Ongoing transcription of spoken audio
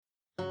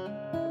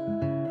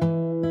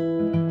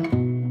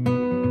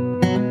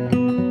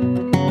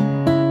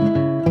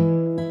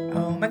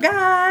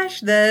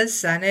gosh, the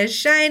sun is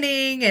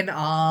shining and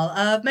all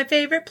of my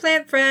favorite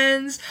plant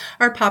friends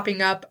are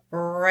popping up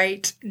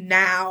right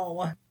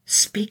now.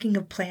 Speaking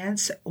of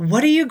plants,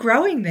 what are you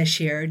growing this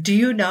year? Do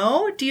you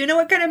know? Do you know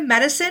what kind of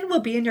medicine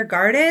will be in your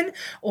garden?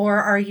 Or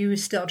are you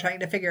still trying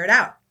to figure it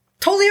out?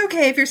 Totally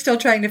okay if you're still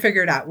trying to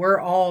figure it out. We're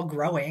all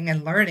growing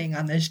and learning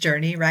on this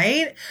journey,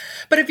 right?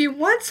 But if you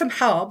want some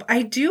help,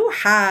 I do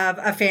have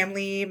a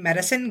family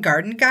medicine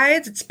garden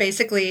guide. It's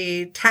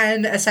basically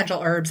 10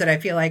 essential herbs that I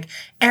feel like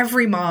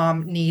every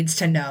mom needs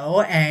to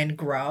know and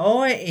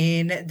grow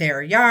in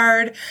their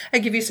yard. I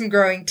give you some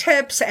growing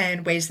tips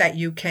and ways that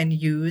you can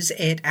use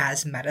it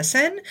as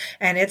medicine,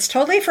 and it's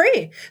totally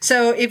free.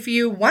 So if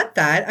you want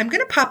that, I'm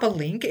going to pop a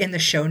link in the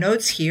show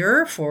notes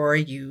here for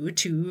you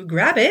to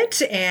grab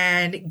it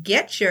and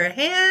get your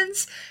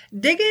hands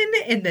digging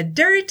in the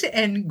dirt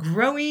and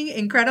growing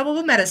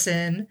incredible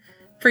medicine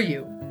for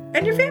you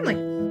and your family.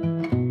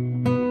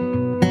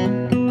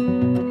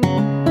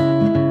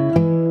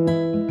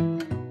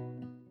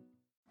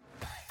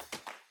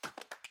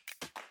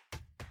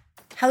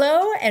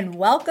 Hello and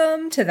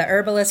welcome to The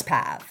Herbalist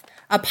Path,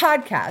 a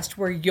podcast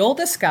where you'll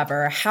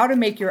discover how to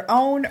make your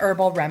own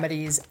herbal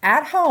remedies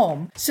at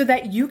home so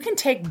that you can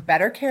take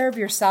better care of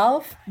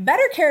yourself,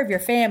 better care of your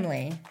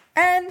family,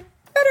 and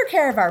better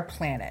care of our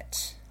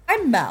planet.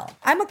 I'm Mel.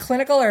 I'm a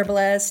clinical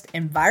herbalist,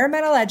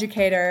 environmental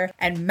educator,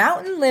 and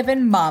mountain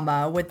living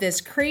mama with this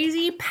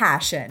crazy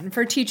passion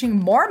for teaching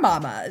more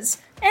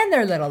mamas and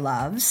their little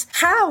loves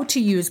how to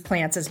use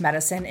plants as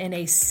medicine in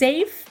a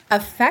safe,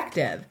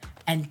 effective,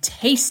 and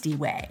tasty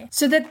way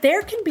so that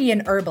there can be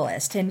an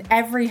herbalist in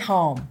every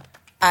home.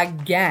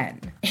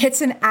 Again,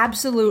 it's an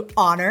absolute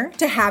honor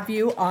to have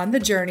you on the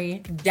journey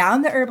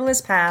down the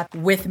herbalist path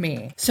with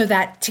me so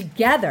that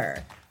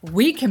together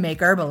we can make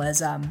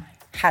herbalism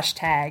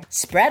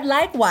 #spread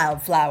like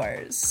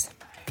wildflowers.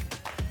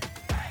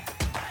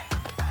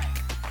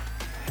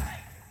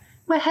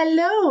 Well,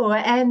 hello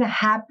and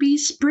happy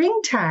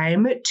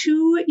springtime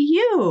to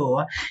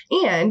you.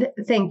 And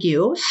thank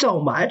you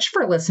so much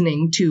for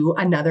listening to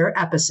another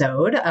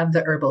episode of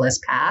The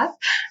Herbalist Path.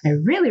 I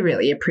really,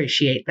 really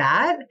appreciate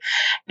that.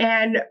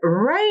 And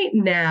right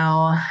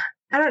now,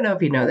 I don't know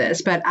if you know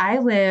this, but I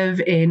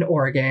live in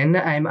Oregon.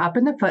 I'm up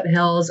in the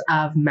foothills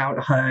of Mount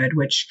Hood,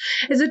 which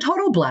is a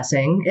total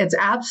blessing. It's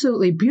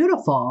absolutely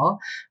beautiful,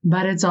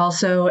 but it's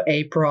also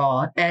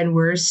April and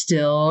we're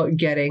still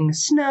getting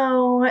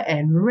snow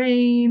and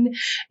rain.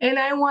 And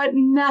I want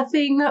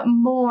nothing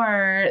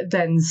more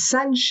than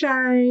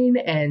sunshine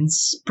and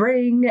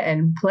spring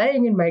and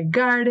playing in my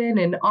garden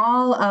and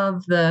all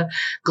of the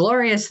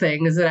glorious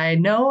things that I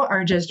know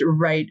are just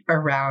right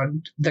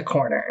around the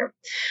corner.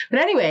 But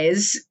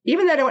anyways,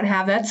 even though I don't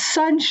have that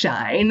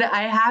sunshine,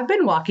 I have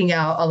been walking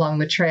out along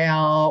the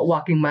trail,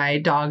 walking my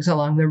dogs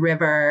along the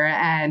river,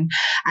 and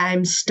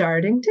I'm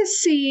starting to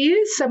see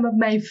some of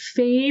my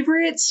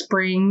favorite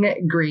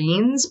spring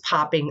greens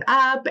popping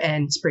up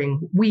and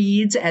spring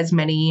weeds, as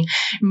many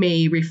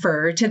may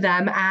refer to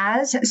them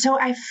as. So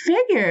I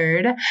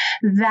figured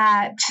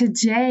that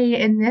today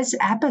in this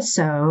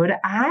episode,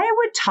 I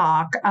would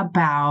talk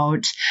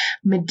about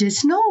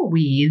medicinal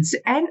weeds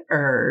and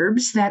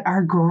herbs that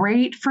are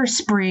great for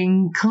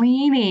spring cleaning.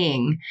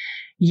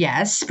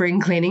 Yes, spring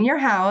cleaning your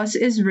house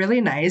is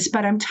really nice,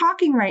 but I'm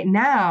talking right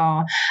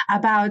now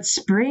about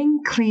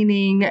spring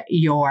cleaning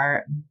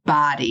your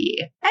body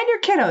and your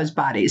kiddos'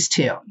 bodies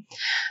too.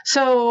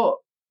 So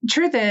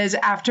truth is,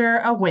 after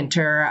a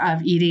winter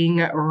of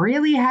eating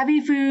really heavy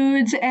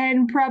foods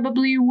and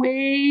probably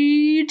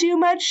way too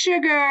much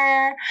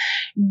sugar,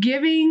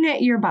 giving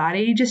your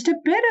body just a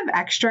bit of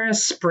extra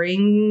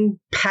spring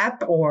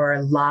pep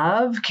or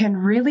love can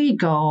really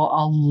go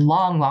a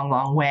long, long,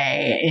 long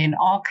way in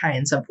all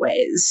kinds of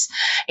ways.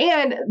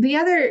 And the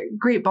other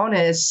great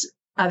bonus,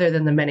 other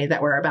than the many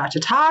that we're about to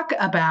talk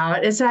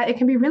about, is that it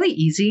can be really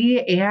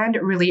easy and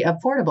really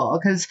affordable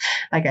because,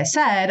 like I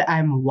said,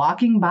 I'm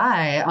walking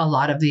by a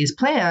lot of these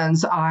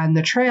plants on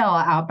the trail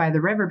out by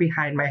the river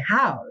behind my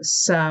house.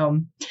 So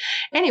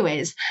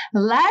anyways,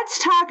 let's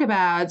talk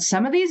about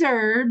some of these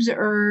herbs,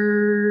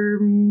 or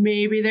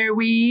maybe they're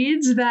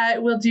weeds,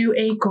 that will do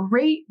a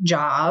great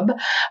job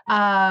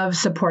of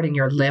supporting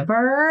your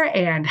liver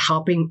and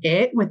helping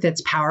it with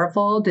its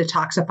powerful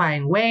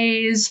detoxifying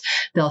ways.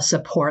 They'll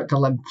support the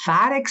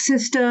lymphatic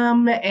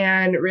system,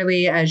 and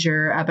really, as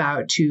you're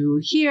about to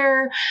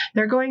hear,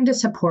 they're going to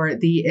support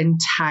the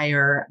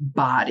entire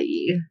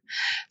body.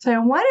 So I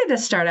wanted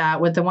to start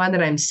out with the one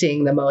that I'm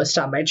seeing the most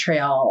on my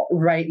trail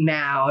right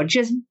now,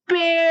 just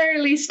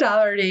barely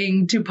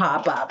starting to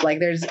pop up. Like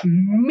there's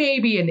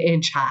maybe an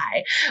inch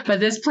high, but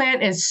this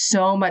plant is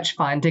so much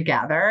fun to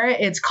gather.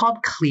 It's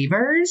called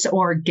cleavers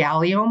or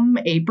gallium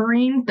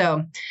aperine,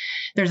 though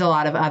there's a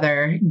lot of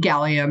other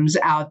galliums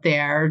out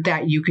there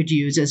that you could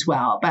use as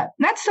well, but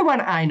that's the one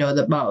I know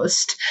the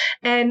most.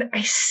 And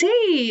I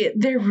see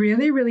they're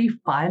really, really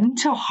fun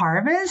to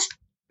harvest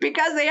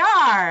because they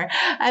are.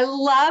 I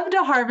love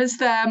to harvest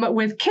them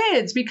with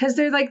kids because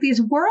they're like these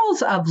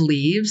whorls of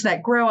leaves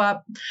that grow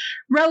up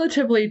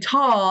relatively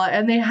tall,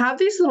 and they have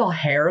these little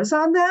hairs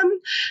on them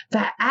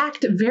that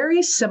act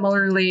very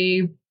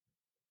similarly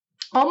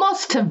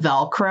almost to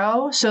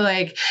Velcro. So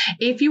like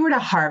if you were to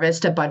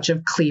harvest a bunch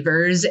of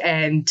cleavers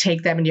and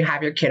take them and you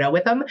have your kiddo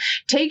with them,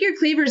 take your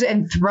cleavers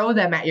and throw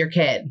them at your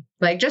kid.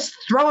 Like just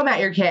throw them at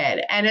your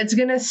kid and it's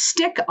going to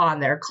stick on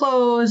their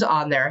clothes,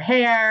 on their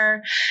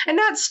hair, and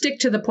not stick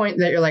to the point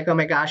that you're like, oh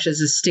my gosh, this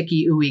is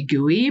sticky, ooey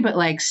gooey, but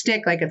like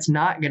stick like it's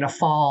not going to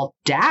fall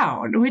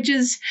down, which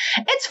is,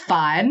 it's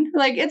fun.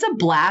 Like it's a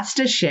blast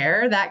to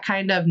share that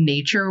kind of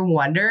nature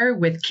wonder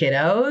with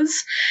kiddos.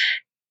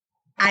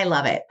 I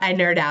love it. I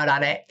nerd out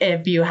on it.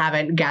 If you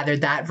haven't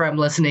gathered that from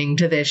listening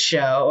to this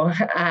show,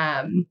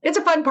 it's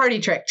a fun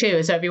party trick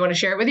too. So if you want to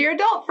share it with your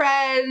adult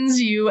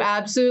friends, you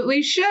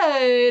absolutely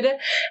should.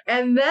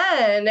 And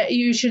then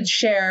you should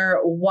share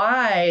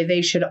why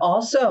they should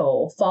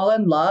also fall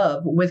in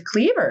love with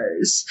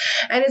cleavers.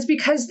 And it's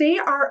because they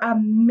are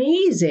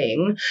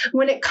amazing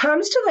when it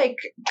comes to like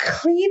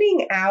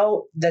cleaning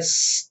out the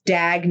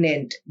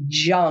stagnant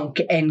junk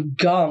and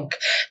gunk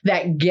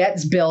that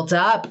gets built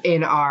up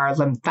in our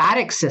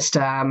lymphatic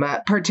system,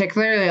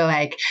 particularly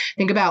like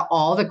think about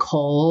all the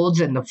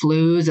colds and the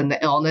flus and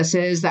the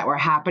illnesses that were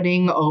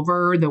happening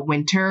over the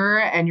winter,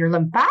 and your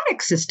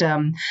lymphatic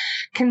system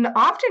can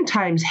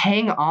oftentimes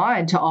hang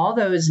on to all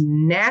those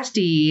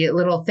nasty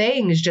little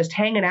things just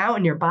hanging out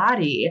in your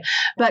body.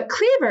 But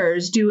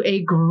cleavers do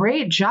a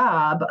great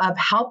job of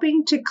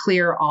helping to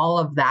clear all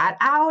of that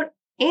out,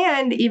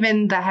 and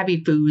even the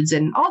heavy foods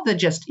and all the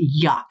just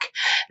yuck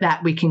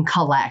that we can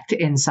collect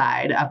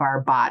inside of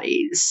our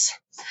bodies.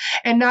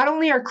 And not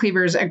only are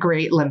cleavers a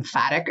great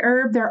lymphatic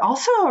herb, they're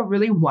also a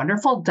really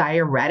wonderful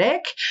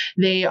diuretic.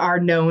 They are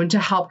known to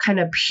help kind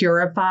of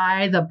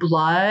purify the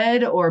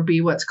blood or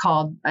be what's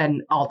called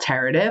an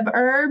alterative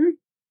herb.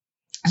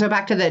 So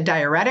back to the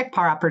diuretic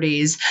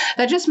properties,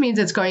 that just means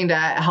it's going to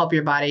help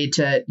your body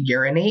to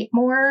urinate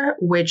more,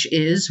 which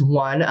is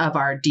one of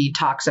our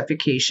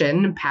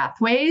detoxification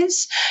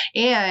pathways.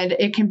 And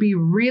it can be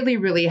really,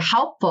 really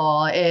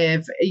helpful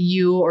if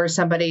you or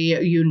somebody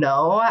you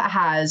know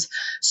has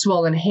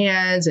swollen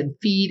hands and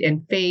feet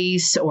and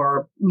face,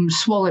 or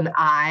swollen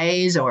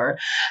eyes, or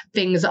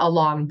things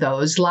along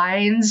those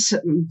lines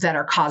that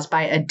are caused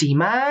by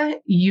edema.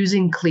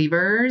 Using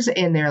cleavers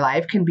in their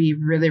life can be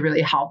really,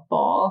 really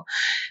helpful.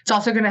 It's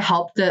also going to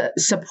help to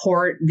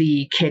support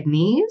the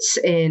kidneys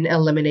in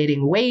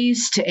eliminating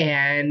waste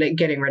and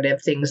getting rid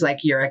of things like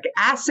uric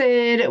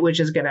acid, which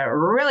is going to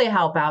really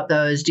help out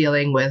those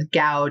dealing with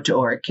gout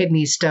or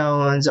kidney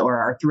stones or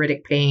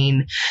arthritic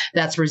pain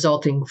that's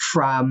resulting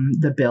from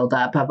the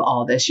buildup of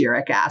all this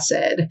uric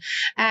acid.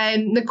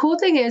 And the cool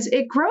thing is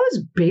it grows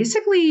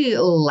basically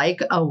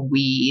like a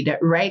weed.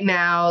 Right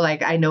now,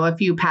 like I know a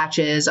few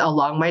patches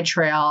along my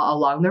trail,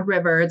 along the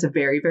river. It's a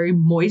very, very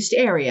moist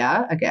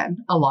area, again,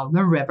 along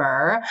the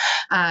river,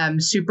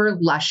 super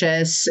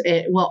luscious.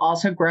 It will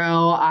also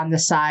grow on the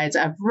sides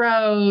of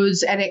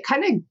roads, and it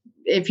kind of,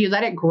 if you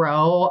let it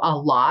grow a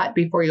lot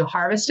before you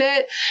harvest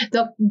it,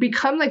 they'll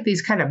become like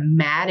these kind of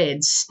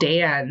matted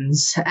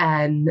stands.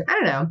 And I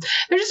don't know,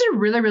 they're just a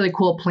really, really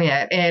cool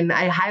plant. And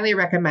I highly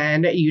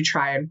recommend you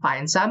try and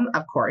find some.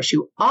 Of course,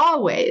 you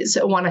always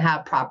want to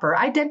have proper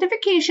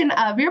identification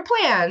of your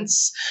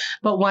plants.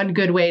 But one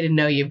good way to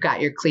know you've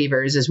got your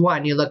cleavers is,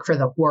 one, you look for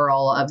the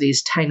whorl of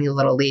these tiny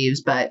little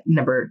leaves. But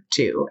number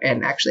two,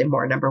 and actually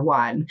more number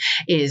one,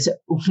 is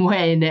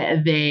when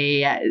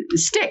they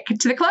stick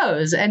to the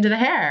clothes and to the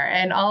hair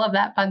and all of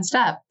that fun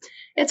stuff.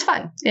 It's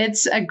fun.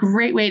 It's a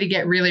great way to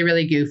get really,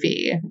 really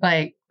goofy,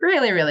 like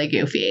really, really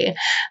goofy.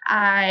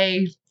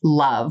 I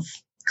love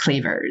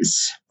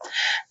cleavers.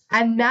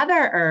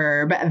 Another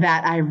herb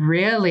that I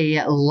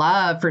really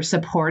love for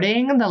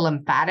supporting the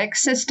lymphatic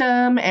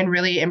system and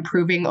really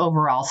improving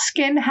overall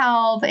skin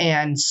health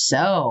and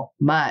so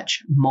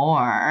much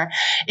more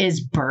is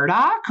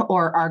burdock,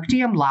 or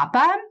Arctium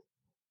lapa.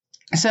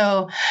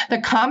 So the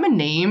common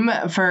name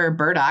for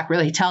burdock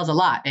really tells a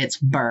lot. It's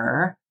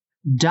burdock.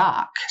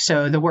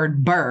 So the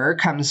word burr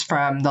comes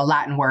from the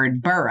Latin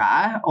word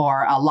burra,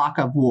 or a lock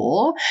of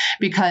wool,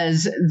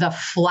 because the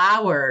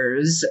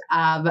flowers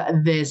of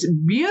this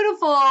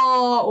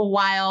beautiful,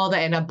 wild,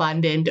 and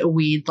abundant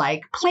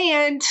weed-like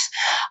plant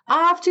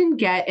often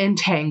get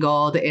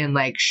entangled in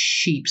like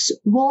sheep's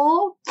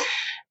wool.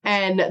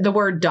 And the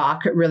word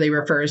dock really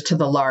refers to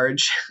the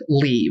large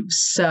leaves.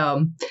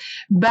 So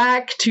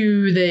back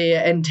to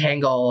the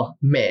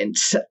entanglement.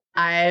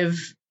 I've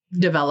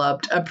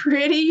developed a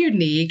pretty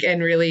unique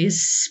and really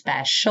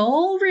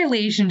special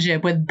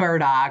relationship with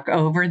burdock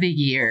over the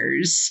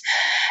years.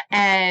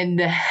 And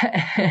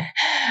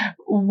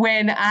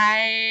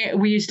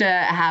we used to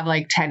have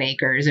like 10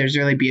 acres. It was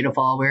really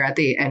beautiful. We were at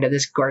the end of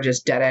this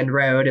gorgeous dead end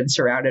road and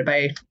surrounded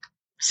by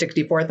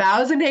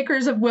 64,000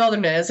 acres of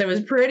wilderness. It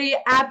was pretty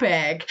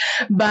epic.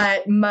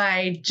 But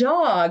my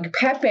dog,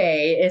 Pepe,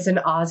 is an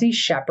Aussie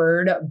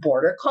Shepherd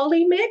Border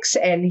Collie mix.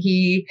 And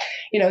he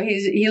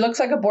looks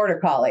like a Border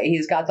Collie.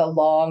 He's got the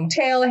long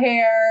tail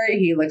hair.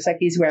 He looks like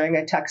he's wearing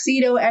a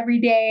tuxedo every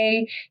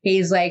day.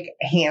 He's like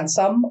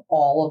handsome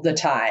all of the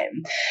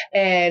time.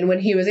 And when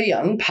he was a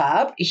young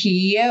pup,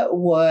 he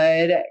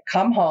would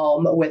come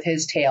home with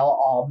his tail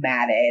all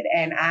matted.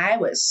 And I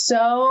was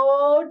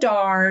so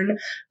darn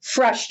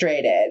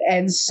frustrated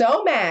and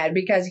so mad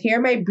because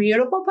here my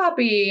beautiful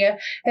puppy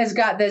has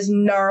got this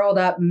gnarled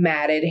up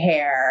matted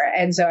hair.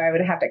 And so I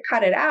would have to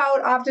cut it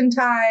out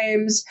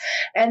oftentimes.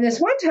 And this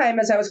one time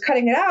as I was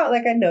cutting it out,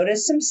 like I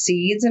noticed some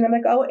seeds and I'm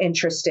like, oh,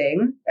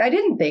 interesting. I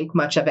didn't think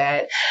much of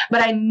it,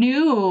 but I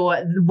knew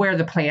where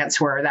the plants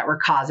were that were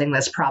causing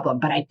this problem,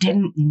 but I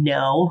didn't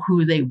know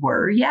who they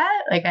were yet.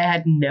 Like I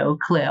had no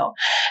clue.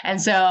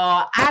 And so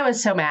I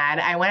was so mad.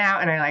 I went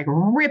out and I like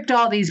ripped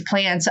all these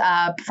plants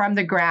up from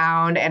the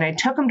ground and I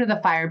took them to the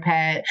fire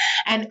pit.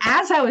 And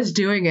as I was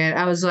doing it,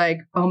 I was like,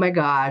 oh my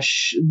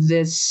gosh,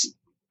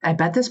 I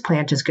bet this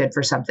plant is good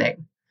for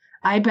something.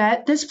 I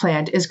bet this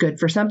plant is good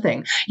for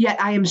something.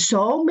 Yet I am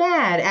so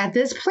mad at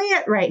this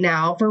plant right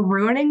now for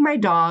ruining my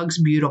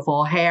dog's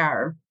beautiful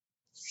hair.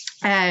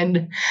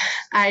 And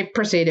I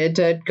proceeded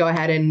to go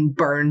ahead and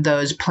burn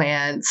those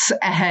plants.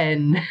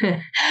 And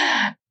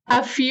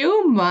a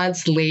few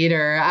months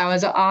later, I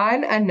was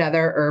on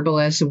another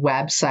herbalist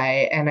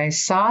website and I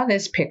saw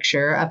this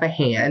picture of a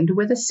hand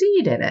with a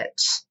seed in it.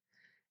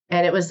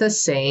 And it was the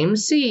same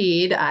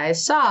seed I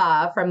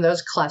saw from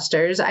those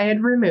clusters I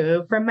had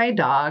removed from my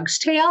dog's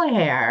tail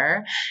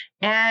hair.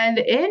 And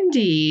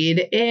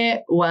indeed,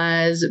 it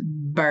was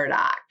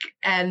burdock.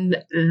 And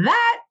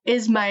that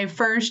is my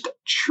first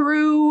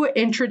true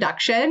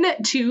introduction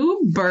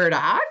to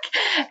burdock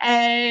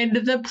and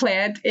the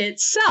plant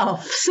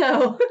itself. So I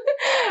thought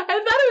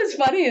it was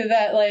funny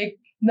that like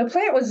the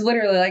plant was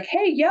literally like,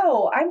 hey,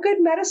 yo, I'm good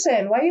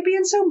medicine. Why are you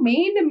being so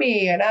mean to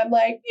me? And I'm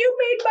like, you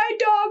made my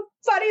dog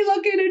funny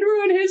looking and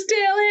ruined his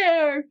tail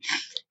hair.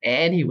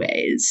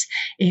 Anyways,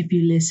 if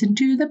you listen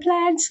to the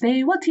plants,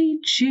 they will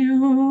teach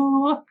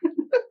you.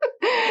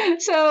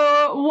 So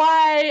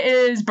why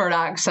is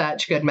burdock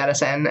such good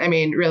medicine? I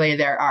mean, really,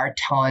 there are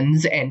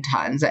tons and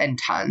tons and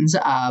tons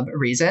of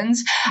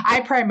reasons.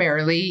 I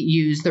primarily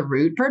use the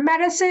root for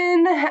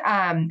medicine,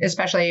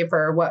 especially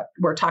for what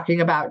we're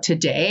talking about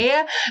today.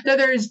 Though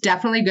there's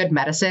definitely good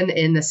medicine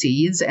in the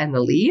seeds and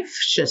the leaf,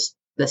 just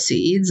the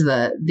seeds,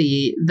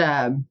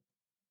 the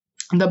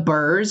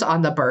burrs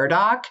on the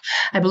burdock.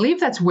 I believe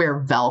that's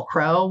where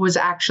Velcro was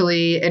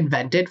actually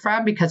invented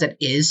from because it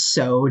is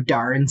so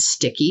darn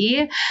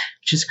sticky,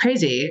 which is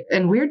crazy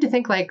and weird to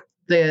think like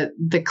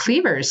the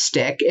cleavers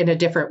stick in a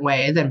different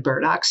way than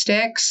burdock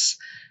sticks,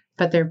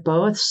 but they're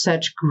both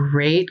such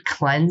great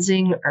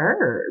cleansing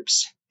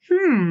herbs.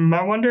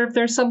 I wonder if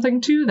there's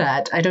something to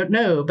that. I don't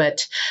know,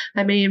 but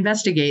I may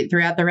investigate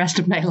throughout the rest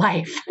of my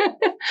life.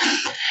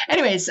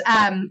 Anyways,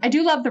 I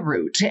do love the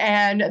root,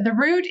 and the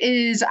root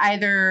is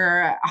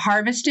either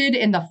harvested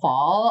in the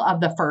fall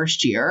of the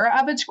first year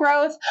of its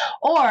growth,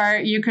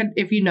 or you could,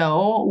 if you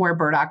know where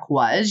burdock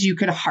was, you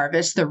could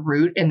harvest the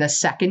root in the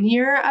second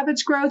year of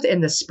its growth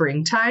in the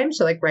springtime.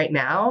 So like right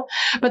now,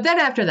 but then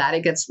after that,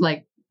 it gets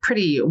like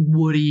pretty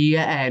woody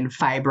and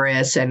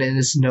fibrous and it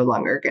is no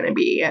longer going to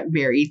be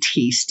very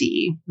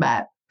tasty.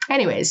 But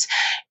anyways,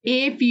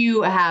 if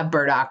you have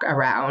burdock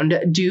around,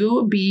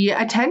 do be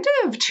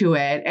attentive to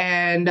it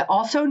and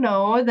also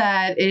know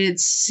that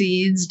its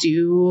seeds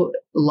do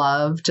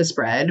love to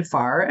spread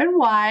far and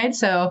wide.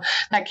 So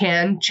that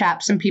can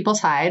chap some people's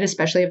hide,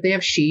 especially if they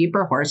have sheep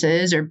or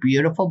horses or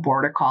beautiful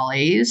border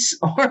collies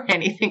or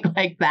anything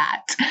like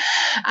that.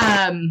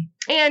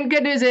 And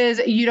good news is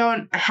you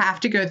don't have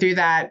to go through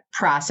that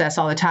process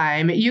all the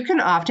time. You can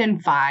often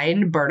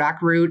find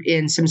burdock root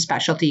in some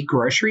specialty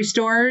grocery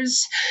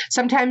stores.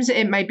 Sometimes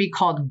it might be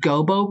called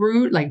gobo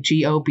root, like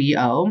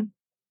Gobo.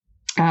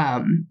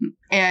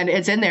 And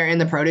it's in there in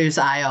the produce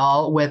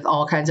aisle with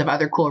all kinds of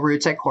other cool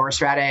roots like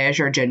horseradish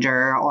or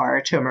ginger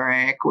or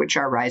turmeric, which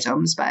are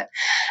rhizomes, but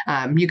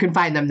you can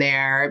find them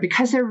there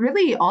because they're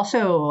really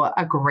also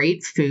a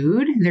great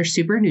food. They're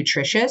super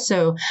nutritious.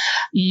 So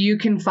you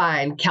can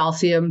find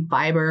calcium,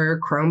 fiber,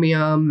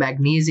 chromium,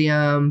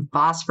 magnesium,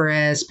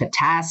 phosphorus,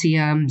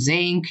 potassium,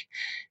 zinc,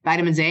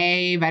 vitamins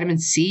A, vitamin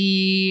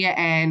C,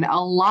 and a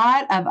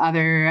lot of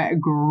other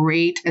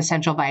great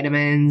essential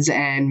vitamins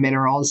and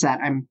minerals that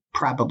I'm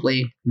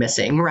probably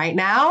missing right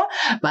now.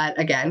 But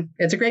again,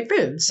 it's a great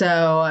food.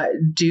 So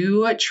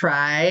do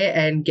try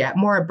and get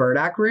more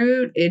burdock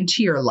root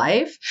into your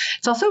life.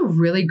 It's also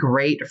really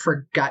great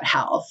for gut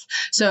health.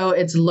 So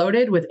it's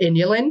loaded with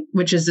inulin,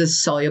 which is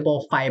this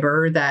soluble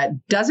fiber that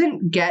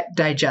doesn't get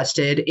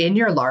digested in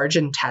your large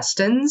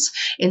intestines.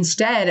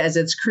 Instead, as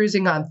it's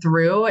cruising on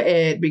through,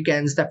 it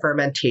begins the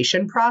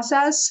fermentation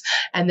process.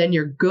 And then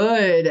your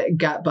good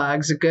gut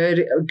bugs,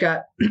 good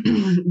gut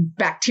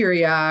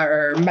bacteria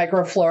or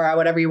microflora,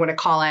 whatever you want to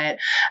call it,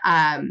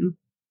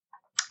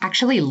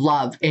 actually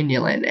love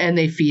inulin and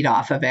they feed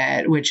off of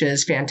it, which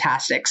is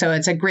fantastic. So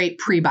it's a great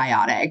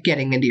prebiotic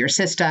getting into your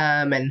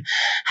system and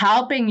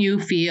helping you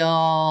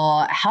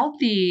feel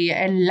healthy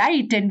and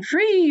light and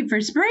free for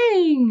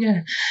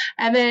spring.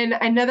 And then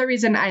another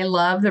reason I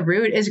love the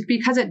root is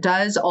because it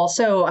does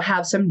also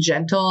have some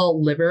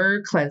gentle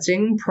liver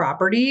cleansing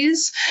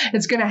properties.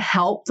 It's going to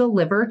help the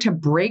liver to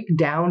break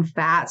down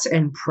fats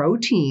and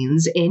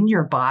proteins in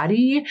your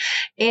body.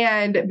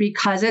 And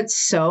because it's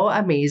so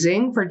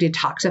amazing for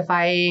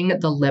detoxifying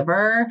the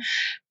liver,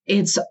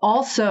 it's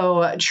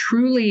also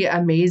truly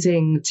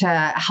amazing to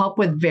help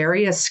with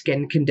various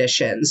skin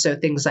conditions. So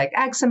things like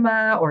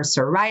eczema or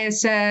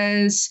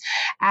psoriasis,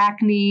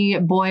 acne,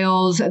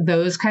 boils,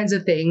 those kinds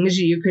of things,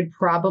 you could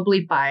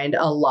probably find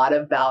a lot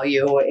of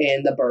value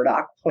in the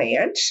burdock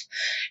plant.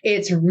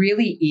 It's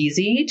really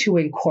easy to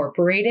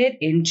incorporate it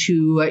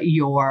into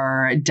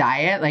your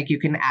diet. Like you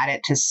can add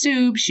it to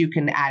soups, you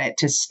can add it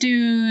to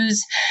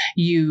stews,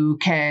 you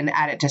can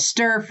add it to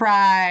stir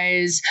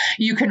fries,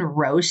 you can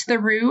roast the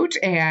root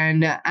and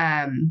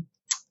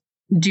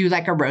do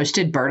like a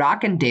roasted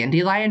burdock and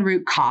dandelion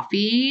root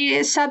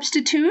coffee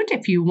substitute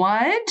if you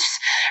want.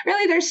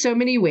 Really, there's so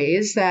many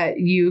ways that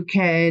you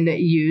can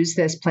use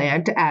this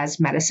plant as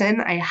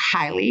medicine. I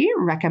highly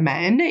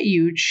recommend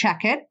you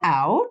check it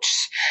out.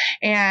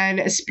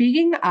 And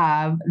speaking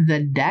of the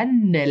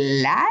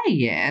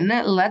dandelion,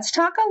 let's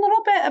talk a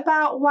little bit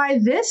about why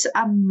this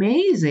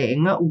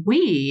amazing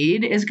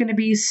weed is going to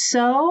be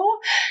so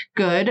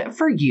good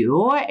for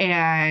you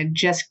and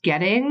just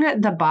getting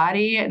the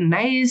body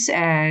nice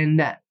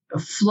and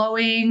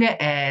flowing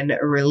and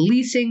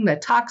releasing the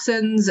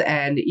toxins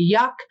and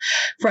yuck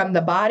from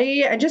the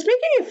body and just making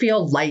you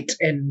feel light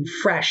and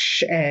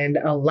fresh and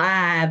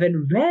alive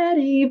and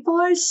ready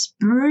for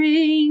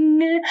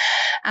spring.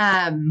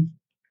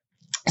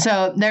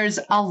 So there's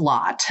a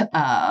lot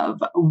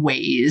of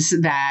ways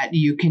that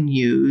you can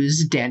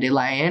use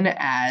dandelion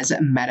as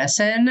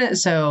medicine.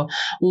 So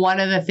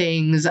one of the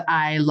things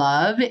I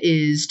love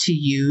is to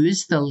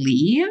use the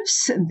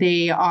leaves.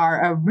 They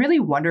are a really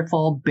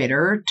wonderful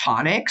bitter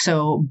tonic.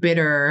 So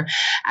bitter,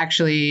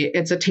 actually,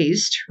 it's a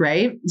taste,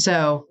 right?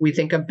 So we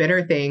think of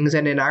bitter things,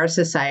 and in our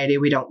society,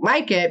 we don't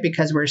like it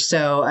because we're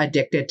so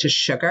addicted to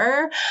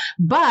sugar.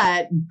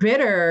 But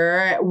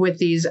bitter with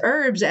these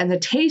herbs and the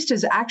taste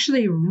is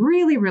actually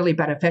really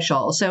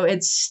beneficial. So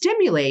it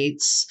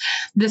stimulates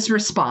this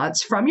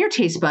response from your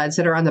taste buds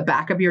that are on the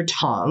back of your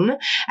tongue,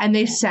 and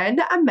they send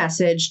a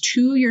message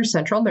to your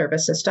central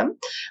nervous system,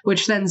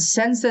 which then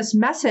sends this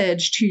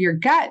message to your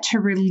gut to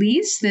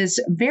release this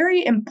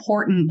very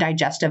important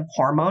digestive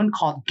hormone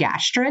called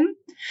gastrin.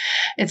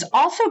 It's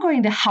also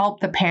going to help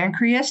the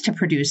pancreas to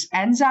produce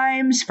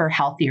enzymes for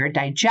healthier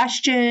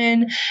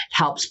digestion. It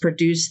helps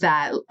produce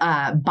that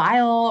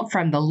bile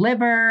from the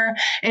liver,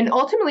 and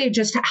ultimately it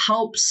just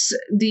helps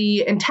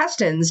the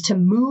intestines to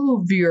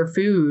move your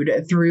food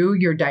through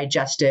your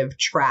digestive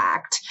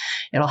tract.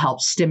 It'll help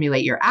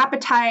stimulate your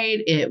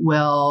appetite. It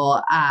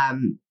will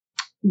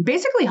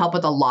basically help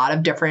with a lot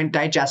of different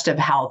digestive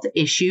health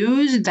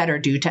issues that are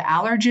due to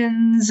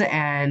allergens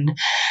and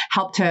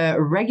help to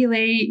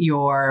regulate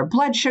your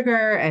blood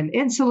sugar and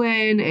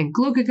insulin and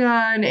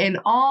glucagon and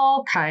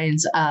all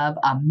kinds of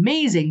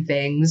amazing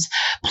things.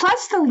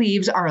 Plus, the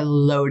leaves are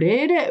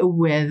loaded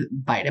with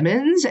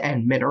vitamins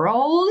and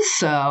minerals.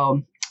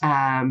 So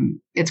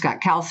it's got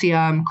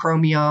calcium,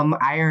 chromium,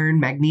 iron,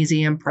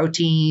 magnesium,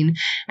 protein,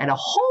 and a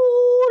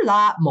whole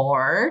lot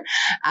more.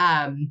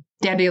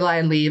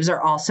 Dandelion leaves are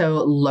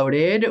also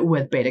loaded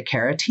with beta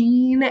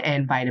carotene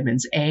and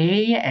vitamins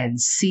A and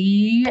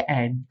C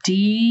and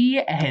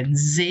D and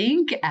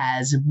zinc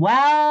as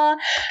well.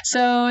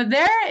 So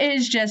there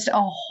is just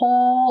a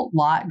whole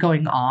lot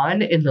going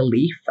on in the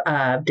leaf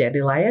of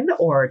dandelion,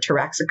 or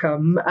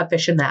Taraxacum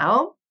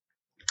officinale.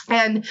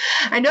 And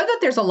I know that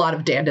there's a lot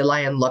of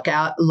dandelion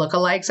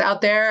lookalikes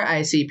out there.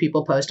 I see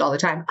people post all the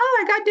time, oh,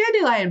 I got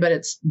dandelion, but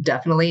it's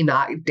definitely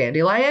not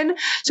dandelion.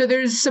 So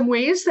there's some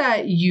ways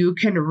that you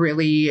can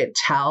really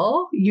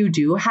tell you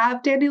do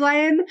have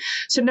dandelion.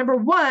 So number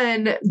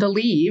one, the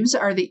leaves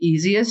are the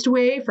easiest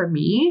way for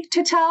me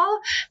to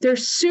tell. They're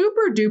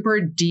super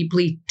duper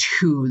deeply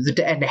toothed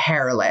and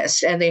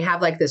hairless, and they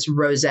have like this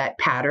rosette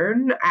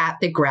pattern at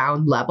the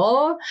ground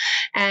level.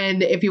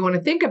 And if you want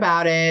to think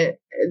about it,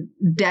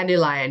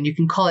 dandelion, you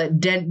can call it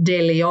dent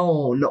de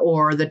leon,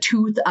 or the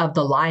tooth of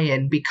the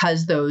lion,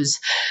 because those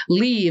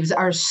leaves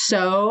are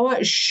so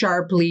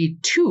sharply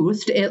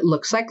toothed, it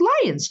looks like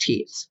lion's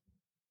teeth.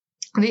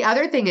 The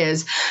other thing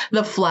is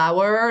the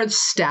flower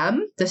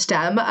stem, the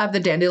stem of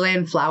the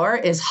dandelion flower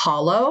is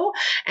hollow.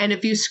 And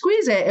if you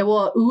squeeze it, it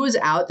will ooze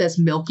out this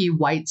milky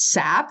white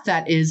sap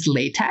that is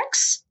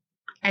latex.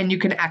 And you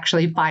can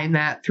actually find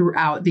that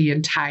throughout the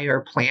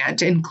entire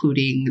plant,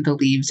 including the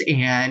leaves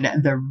and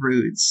the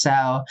roots.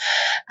 So,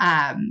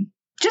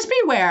 just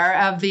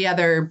beware of the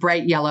other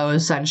bright yellow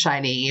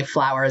sunshiny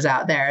flowers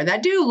out there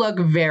that do look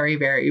very,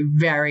 very,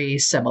 very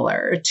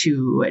similar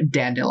to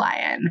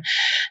dandelion.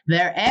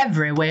 They're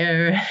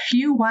everywhere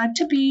you want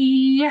to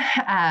be.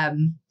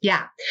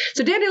 Yeah.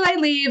 So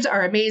dandelion leaves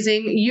are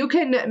amazing. You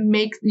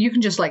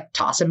can just like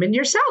toss them in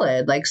your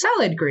salad, like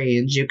salad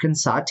greens. You can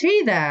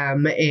saute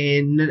them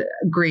in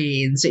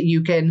greens.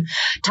 You can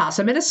toss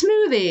them in a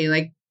smoothie,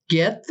 like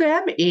get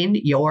them in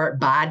your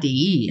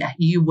body.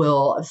 You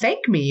will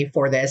thank me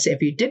for this if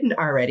you didn't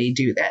already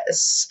do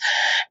this.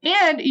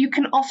 And you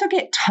can also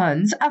get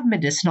tons of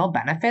medicinal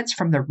benefits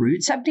from the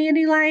roots of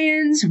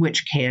dandelions,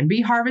 which can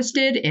be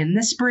harvested in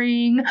the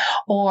spring.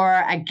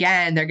 Or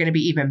again, they're going to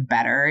be even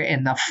better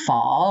in the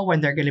fall when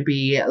they're going to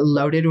be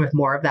loaded with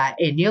more of that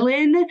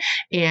inulin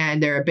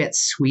and they're a bit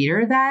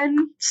sweeter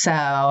then.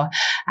 So,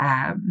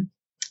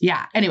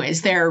 yeah,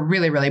 anyways, they're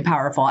really, really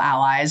powerful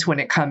allies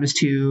when it comes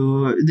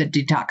to the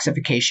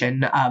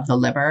detoxification of the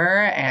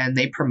liver, and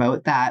they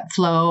promote that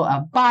flow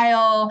of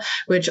bile,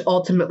 which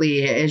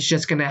ultimately is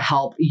just going to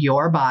help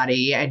your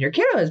body and your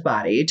kiddo's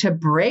body to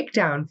break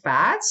down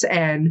fats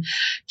and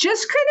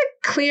just kind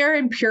of clear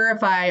and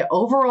purify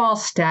overall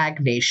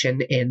stagnation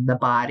in the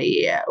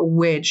body,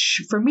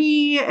 which for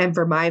me and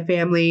for my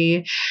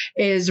family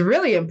is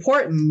really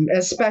important,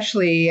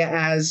 especially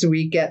as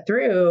we get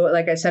through,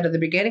 like I said at the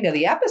beginning of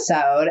the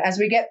episode, as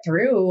we get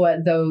through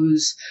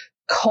those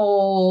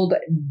cold,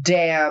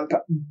 damp,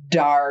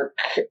 dark,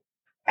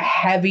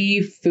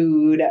 heavy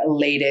food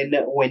laden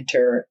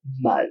winter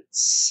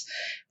months.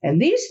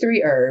 And these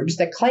three herbs,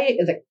 the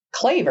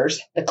clavers,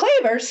 the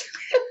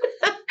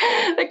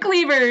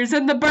cleavers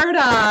and the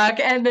burdock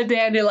and the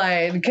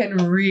dandelion can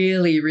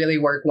really, really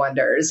work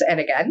wonders. And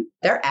again,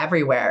 they're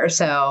everywhere.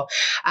 So,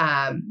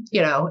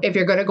 if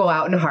you're going to go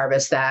out and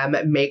harvest them,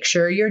 make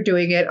sure you're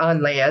doing it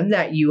on land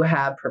that you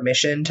have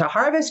permission to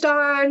harvest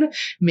on.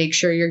 Make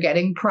sure you're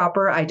getting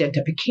proper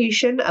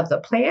identification of the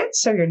plant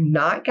so you're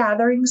not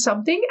gathering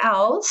something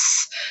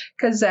else,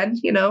 because then,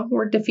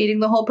 we're defeating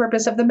the whole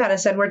purpose of the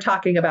medicine we're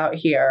talking about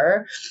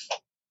here.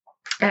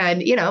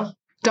 And,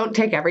 don't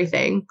take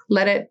everything.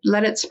 Let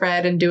it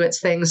spread and do its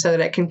thing so that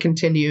it can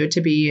continue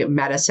to be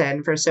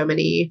medicine for so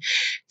many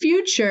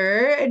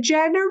future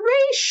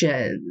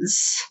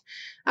generations.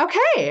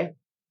 Okay.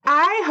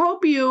 I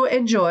hope you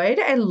enjoyed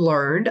and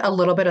learned a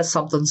little bit of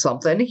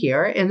something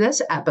here in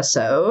this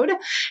episode.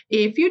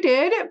 If you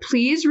did,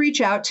 please reach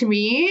out to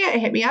me,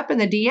 hit me up in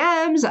the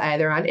DMs,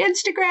 either on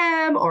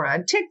Instagram or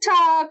on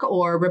TikTok,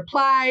 or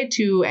reply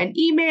to an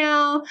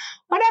email,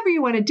 whatever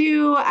you want to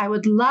do. I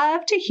would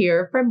love to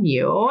hear from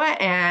you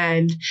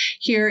and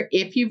hear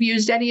if you've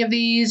used any of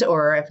these,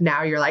 or if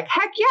now you're like,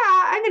 heck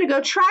yeah, I'm going to go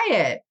try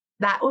it.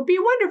 That would be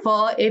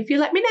wonderful if you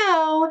let me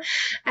know.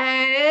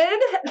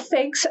 And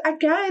thanks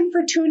again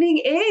for tuning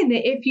in.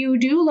 If you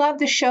do love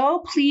the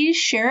show, please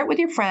share it with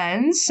your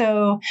friends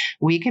so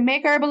we can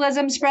make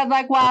herbalism spread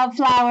like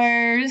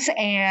wildflowers.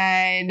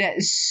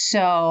 And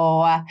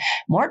so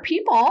more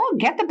people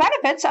get the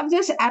benefits of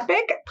this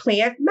epic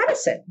plant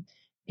medicine.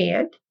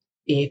 And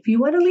if you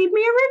want to leave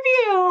me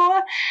a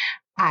review,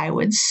 I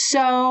would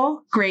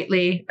so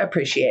greatly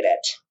appreciate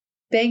it.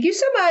 Thank you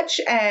so much,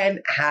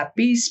 and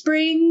happy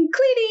spring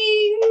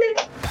cleaning!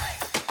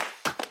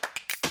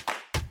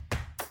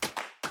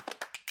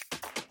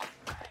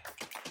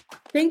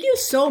 Thank you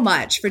so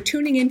much for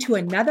tuning into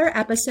another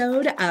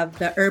episode of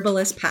The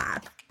Herbalist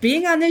Path.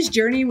 Being on this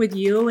journey with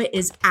you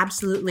is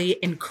absolutely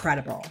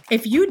incredible.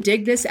 If you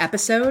dig this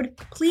episode,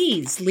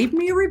 please leave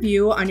me a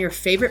review on your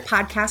favorite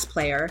podcast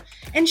player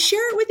and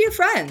share it with your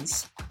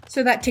friends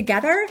so that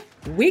together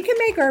we can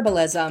make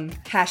herbalism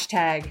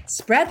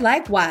 #spread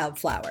like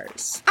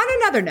wildflowers. On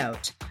another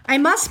note, I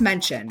must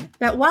mention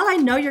that while I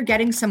know you're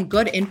getting some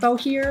good info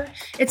here,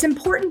 it's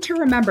important to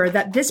remember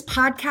that this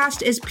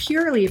podcast is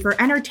purely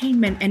for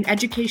entertainment and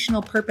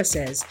educational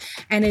purposes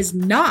and is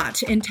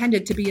not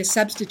intended to be a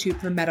substitute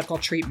for medical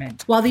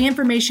treatment. While the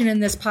information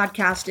in this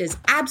podcast is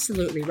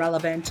absolutely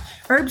relevant,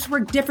 herbs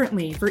work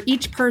differently for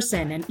each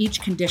person and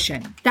each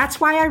condition. That's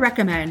why I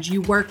recommend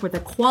you work with a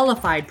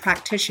qualified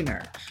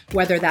practitioner,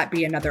 whether that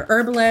be another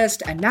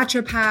herbalist, a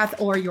naturopath,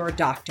 or your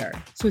doctor.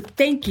 So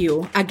thank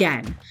you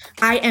again.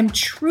 I am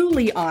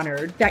truly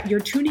honored that you're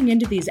tuning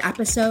into these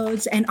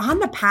episodes and on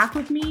the path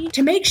with me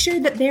to make sure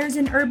that there's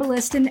an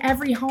herbalist in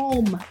every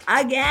home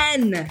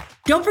again.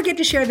 Don't forget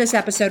to share this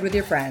episode with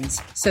your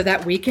friends so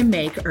that we can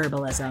make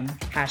herbalism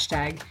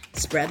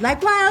 #spread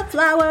like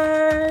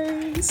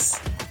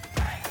wildflowers.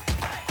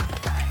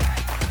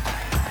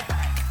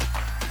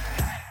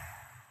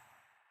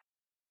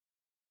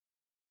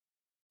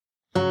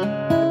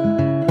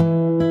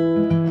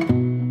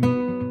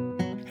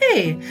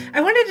 I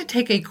wanted to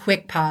take a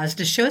quick pause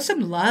to show some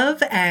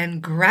love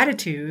and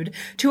gratitude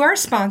to our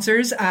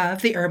sponsors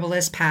of the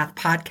Herbalist Path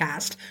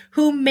podcast,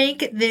 who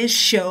make this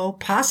show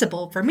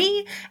possible for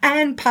me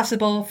and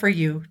possible for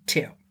you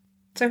too.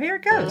 So here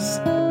it goes.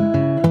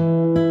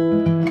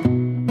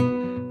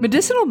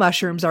 Medicinal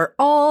mushrooms are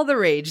all the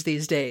rage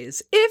these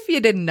days, if you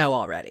didn't know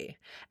already.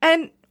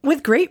 And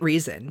with great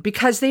reason,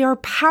 because they are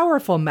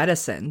powerful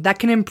medicine that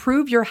can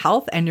improve your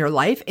health and your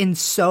life in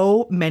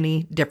so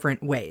many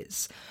different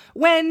ways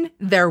when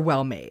they're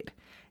well made.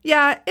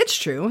 Yeah, it's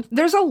true.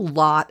 There's a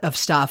lot of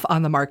stuff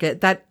on the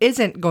market that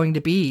isn't going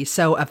to be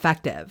so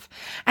effective.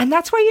 And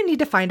that's why you need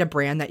to find a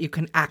brand that you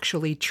can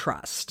actually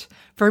trust.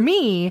 For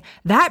me,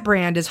 that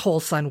brand is Whole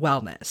Sun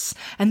Wellness.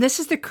 And this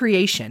is the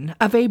creation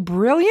of a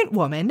brilliant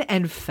woman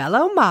and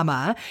fellow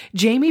mama,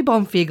 Jamie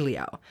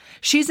Bonfiglio.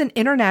 She's an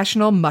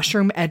international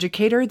mushroom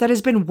educator that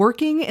has been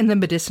working in the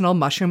medicinal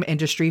mushroom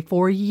industry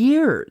for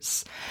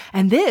years.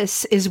 And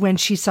this is when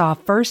she saw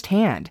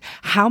firsthand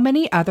how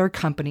many other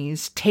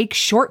companies take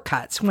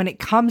shortcuts when it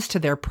comes to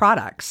their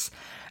products.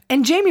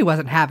 And Jamie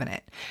wasn't having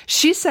it.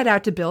 She set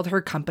out to build her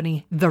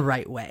company the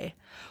right way.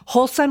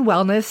 Whole Sun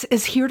Wellness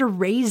is here to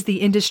raise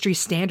the industry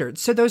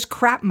standards so those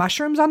crap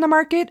mushrooms on the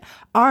market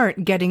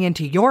aren't getting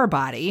into your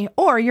body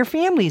or your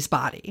family's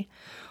body.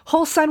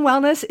 Whole Sun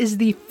Wellness is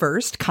the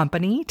first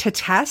company to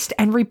test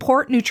and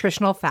report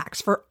nutritional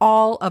facts for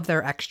all of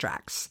their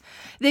extracts.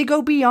 They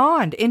go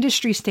beyond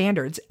industry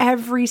standards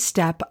every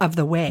step of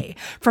the way,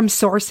 from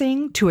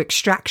sourcing to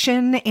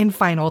extraction and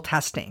final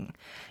testing.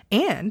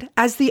 And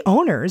as the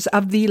owners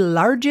of the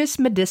largest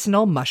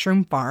medicinal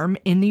mushroom farm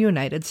in the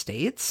United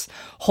States,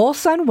 Whole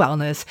Sun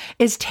Wellness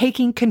is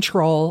taking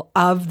control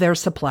of their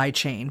supply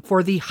chain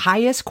for the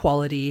highest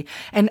quality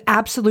and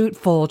absolute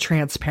full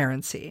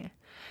transparency.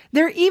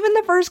 They're even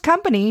the first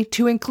company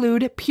to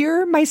include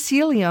pure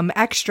mycelium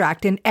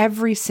extract in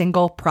every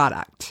single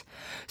product.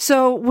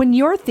 So when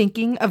you're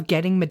thinking of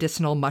getting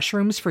medicinal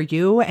mushrooms for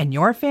you and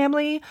your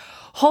family,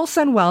 Whole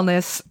Sun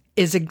Wellness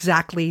is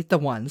exactly the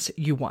ones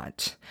you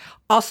want.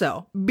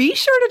 Also, be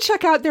sure to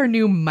check out their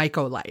new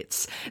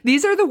Mycolites.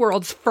 These are the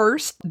world's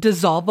first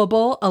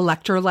dissolvable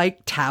electrolyte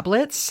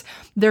tablets.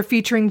 They're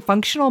featuring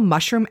functional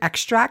mushroom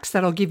extracts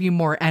that'll give you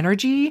more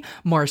energy,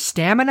 more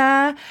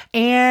stamina,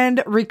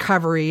 and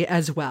recovery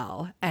as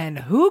well. And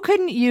who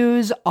couldn't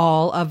use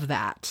all of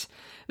that?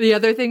 The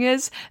other thing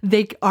is,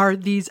 they are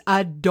these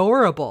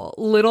adorable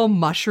little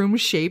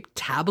mushroom-shaped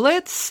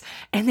tablets,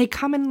 and they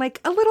come in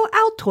like a little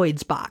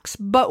Altoids box,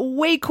 but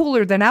way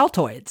cooler than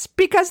Altoids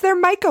because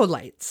they're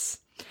Mycolites.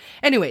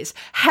 Anyways,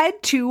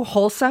 head to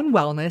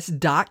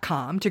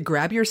wholesunwellness.com to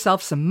grab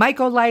yourself some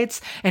Mycolites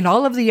and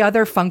all of the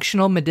other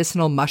functional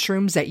medicinal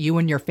mushrooms that you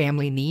and your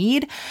family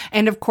need.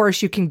 And of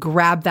course, you can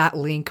grab that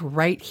link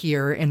right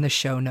here in the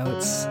show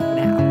notes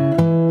now.